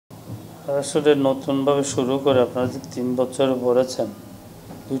আসলে নতুনভাবে শুরু করে আপনারা যে ৩ বছরে পড়েছেন,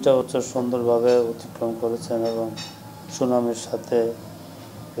 ২টা বছর সুন্দরভাবে অতিক্রম করেছেন এবং সুনামের সাথে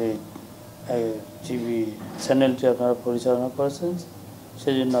এই এই টিভি চ্যানেলটি আপনারা পরিচালনা করেছেন,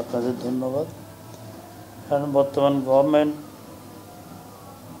 সেজন্য আপনাদের ধন্যবাদ। কারণ বর্তমান গভর্নমেন্ট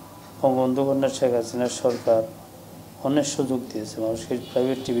বঙ্গবন্ধু কন্যা শেখ হাসিনার সরকার অনেক সুযোগ দিয়েছে মানুষকে।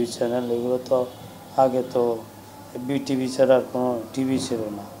 প্রাইভেট টিভি চ্যানেল এগুলো তো আগে তো বিটিভি ছাড়া আর কোনো টিভি ছিল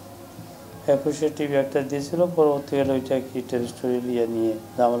না। ২১শে টিভি একটা দিয়েছিল, পরবর্তীকালে ওইটা কি টেরিস্টোরিয়াল ইয়ে নিয়ে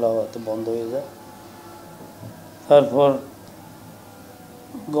ঝামেলা হওয়াতে বন্ধ হয়ে যায়। তারপর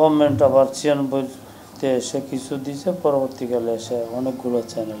গভর্নমেন্ট আবার ৯৬-তে এসে কিছু দিয়েছে, পরবর্তীকালে এসে অনেকগুলো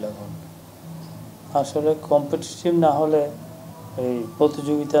চ্যানেল। এখন আসলে কম্পিটিটিভ না হলে, এই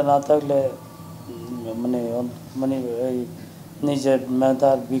প্রতিযোগিতা না থাকলে মানে মানে এই নিজের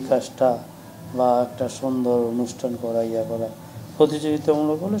মেধার বিকাশটা বা একটা সুন্দর অনুষ্ঠান করা করা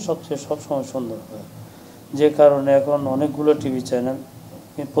প্রতিযোগিতামূলক হলে সবসময় সুন্দর হয়। যে কারণে এখন অনেকগুলো টিভি চ্যানেল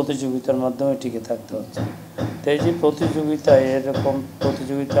প্রতিযোগিতার মাধ্যমে টিকে থাকতে হচ্ছে। তো এই যে প্রতিযোগিতা, এরকম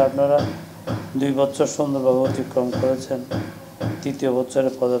প্রতিযোগিতা আপনারা ২ বছর সুন্দরভাবে অতিক্রম করেছেন, ৩য় বছরে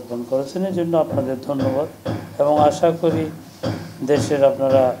পদার্পণ করেছেন, এই জন্য আপনাদের ধন্যবাদ। এবং আশা করি দেশের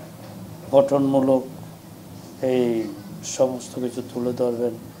আপনারা গঠনমূলক এই সমস্ত কিছু তুলে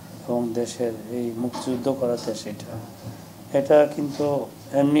ধরবেন এবং দেশের এই মুক্তিযুদ্ধ করা দেশ, এটা কিন্তু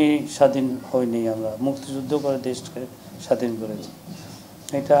এমনি স্বাধীন হয়নি। আমরা মুক্তিযুদ্ধ করে দেশকে স্বাধীন করেছি।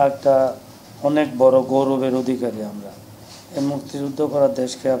 এটা একটা অনেক বড় গৌরবের অধিকারী আমরা। এই মুক্তিযুদ্ধ করা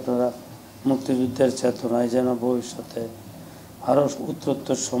দেশকে আপনারা মুক্তিযুদ্ধের চেতনায় যেন ভবিষ্যতে আরও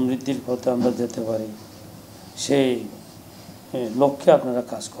উত্তরোত্তর সমৃদ্ধির পথে আমরা যেতে পারি, সেই লক্ষ্যে আপনারা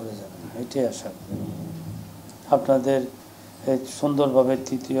কাজ করে যাবেন, এটাই আশা করি। আপনাদের এই সুন্দরভাবে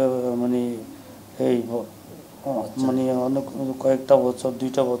তৃতীয় এই অনেক কয়েকটা বছর,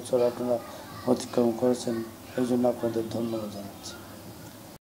 ২টা বছর আপনারা অতিক্রম করেছেন, এই জন্য আপনাদের ধন্যবাদ জানাচ্ছি।